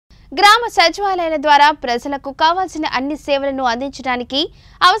గ్రామ సచివాలయాల ద్వారా ప్రజలకు కావాల్సిన అన్ని సేవలను అందించడానికి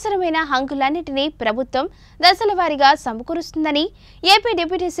అవసరమైన హంగులన్నిటినీ ప్రభుత్వం దశలవారీగా సమకూరుస్తుందని AP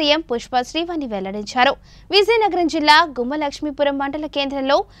deputy CM Pushpa Srivani వెల్లడించారు. విజయనగరం జిల్లా గుమ్మలక్ష్మీపురం మండల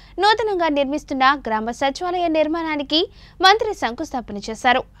కేంద్రంలో నూతనంగా నిర్మిస్తున్న గ్రామ సచివాలయ నిర్మాణానికి మంత్రి శంకుస్థాపన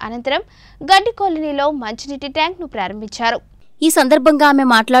చేశారు. అనంతరం గడ్డి కాలనీలో మంచినీటి ట్యాంక్ను ప్రారంభించారు. ఈ సందర్భంగా ఆమె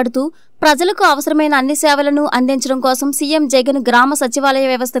మాట్లాడుతూ ప్రజలకు అవసరమైన అన్ని సేవలను అందించడం కోసం సీఎం జగన్ గ్రామ సచివాలయ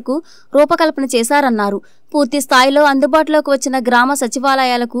వ్యవస్థకు రూపకల్పన చేశారన్నారు. పూర్తి స్థాయిలో అందుబాటులోకి వచ్చిన గ్రామ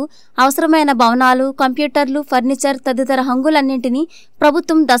సచివాలయాలకు అవసరమైన భవనాలు, కంప్యూటర్లు, ఫర్నిచర్ తదితర హంగులన్నింటినీ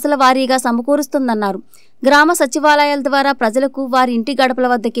ప్రభుత్వం దశల వారీగా సమకూరుస్తుందన్నారు. గ్రామ సచివాలయాల ద్వారా ప్రజలకు వారి ఇంటి గడపల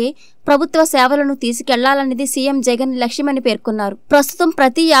వద్దకే ప్రభుత్వ సేవలను తీసుకెళ్లాలనేది సీఎం జగన్ లక్ష్యమని పేర్కొన్నారు. ప్రస్తుతం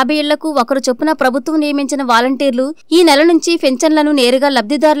ప్రతి 50 ఇళ్లకు ఒకరు చొప్పున ప్రభుత్వం నియమించిన వాలంటీర్లు ఈ నెల నుంచి పెన్షన్లను నేరుగా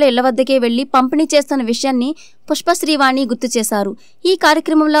లబ్ధిదారుల ఇళ్ల వద్దకే వెళ్లి పంపిణీ చేస్తున్న విషయాన్ని పుష్ప శ్రీవాణి గుర్తు చేశారు. ఈ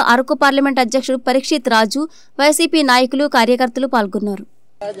కార్యక్రమంలో అరకు పార్లమెంట్ అధ్యక్షుడు పరీక్షిత్ రాజు, వైసీపీ నాయకులు, కార్యకర్తలు పాల్గొన్నారు.